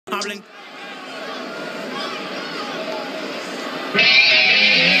problem.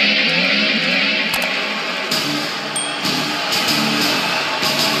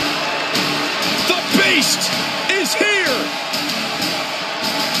 The Beast is here!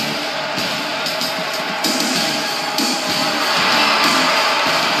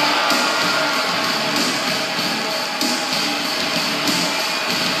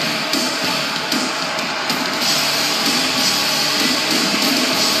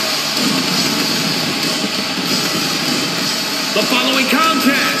 The following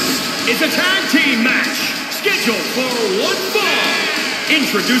contest is a tag team match scheduled for one fall.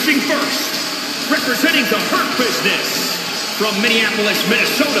 Introducing first, representing the Hurt Business from Minneapolis,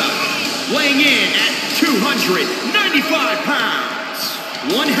 Minnesota, weighing in at 295 pounds,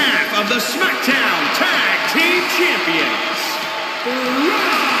 one half of the Smackdown Tag Team Champions,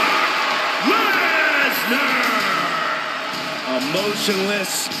 Lesnar!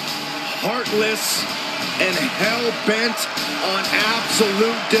 Emotionless, heartless, and hell-bent on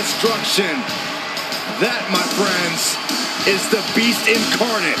absolute destruction. That, my friends, is the Beast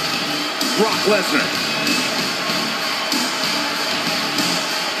incarnate, Brock Lesnar.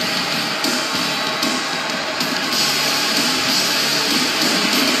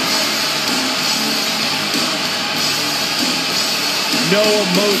 No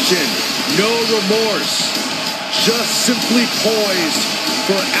emotion, no remorse, just simply poised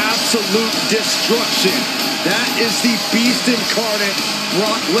for absolute destruction. That is the Beast incarnate,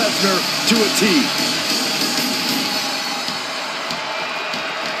 Brock Lesnar, to a T.